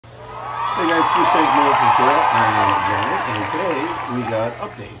Hey guys, Fish Egg Moses here, and today we got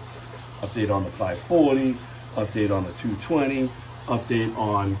updates. Update on the 540, update on the 220, update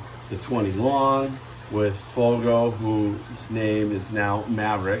on the 20 long with Fogo, whose name is now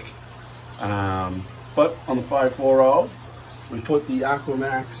Maverick. But on the 540, we put the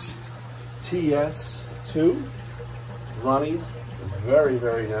Aquamax TS2. It's running very,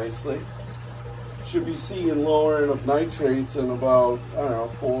 very nicely. Should be seeing lowering of nitrates in about, I don't know,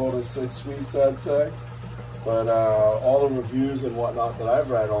 4 to 6 weeks, I'd say. But all the reviews and whatnot that I've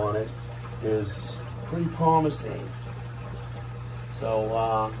read on it is pretty promising.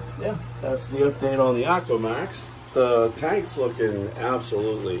 So, yeah, that's the update on the Aquamax. The tank's looking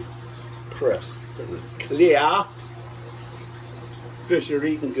absolutely crisp and clear. Fish are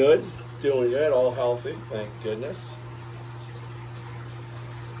eating good, doing good, all healthy, thank goodness.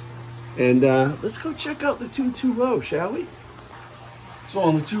 And let's go check out the 220, shall we? So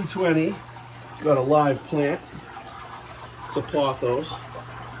on the 220, got a live plant. It's a pothos.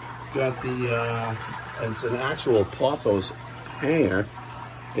 Got the, it's an actual pothos hanger.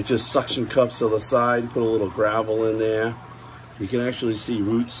 It just suction cups to the side, put a little gravel in there. You can actually see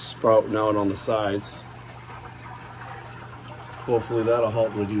roots sprouting out on the sides. Hopefully that'll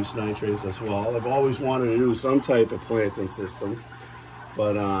help reduce nitrates as well. I've always wanted to do some type of planting system,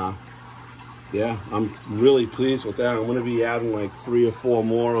 but yeah, I'm really pleased with that. I'm going to be adding like 3 or 4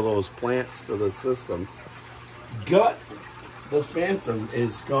 more of those plants to the system. The Phantom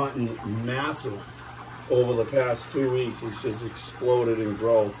has gotten massive over the past 2 weeks. It's just exploded in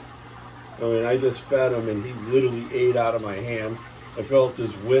growth. I mean, I just fed him and he literally ate out of my hand. I felt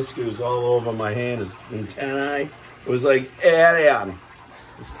his whiskers all over my hand, his antennae. It was like, it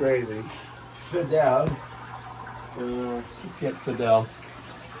was crazy. Fidel. Let's get Fidel.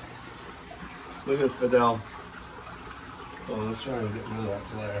 Look at Fidel. Oh, let's try and get rid of that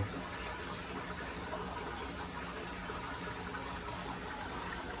glare.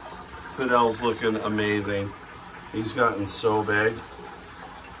 Fidel's looking amazing. He's gotten so big.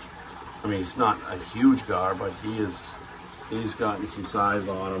 I mean, he's not a huge gar, but he's gotten some size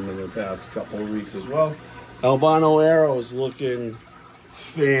on him in the past couple of weeks as well. Albino arrow is looking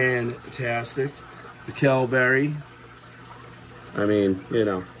fantastic. The Cowberry. I mean, you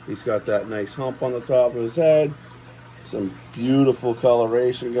know, he's got that nice hump on the top of his head. Some beautiful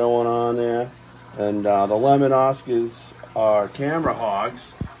coloration going on there. And the lemon Oscars are camera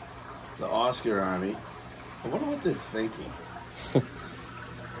hogs. The Oscar Army. I wonder what they're thinking.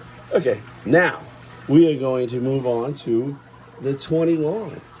 Okay, now we are going to move on to the 20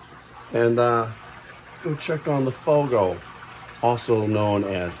 long. And let's go check on the Fogo, also known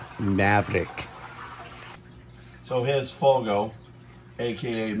as Maverick. So here's Fogo,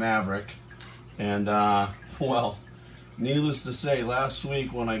 aka Maverick, and well, needless to say, last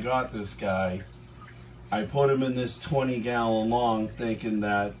week when I got this guy, I put him in this 20-gallon long thinking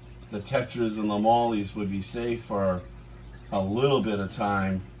that the tetras and the mollies would be safe for a little bit of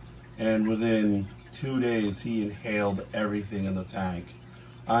time, and within 2 days he inhaled everything in the tank.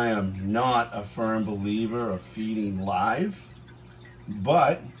 I am not a firm believer of feeding live,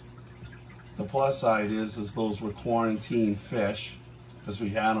 but the plus side is those were quarantined fish, because we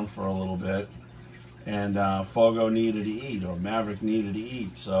had them for a little bit, and Fogo needed to eat, or Maverick needed to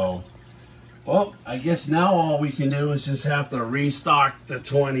eat. So, well, I guess now all we can do is just have to restock the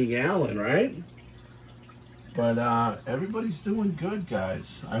 20-gallon, right? But everybody's doing good,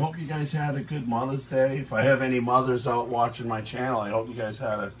 guys. I hope you guys had a good Mother's Day. If I have any mothers out watching my channel, I hope you guys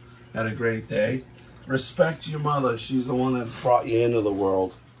had a great day. Respect your mother. She's the one that brought you into the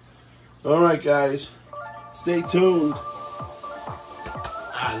world. All right, guys. Stay tuned.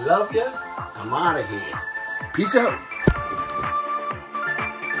 I love you. I'm out of here. Peace out.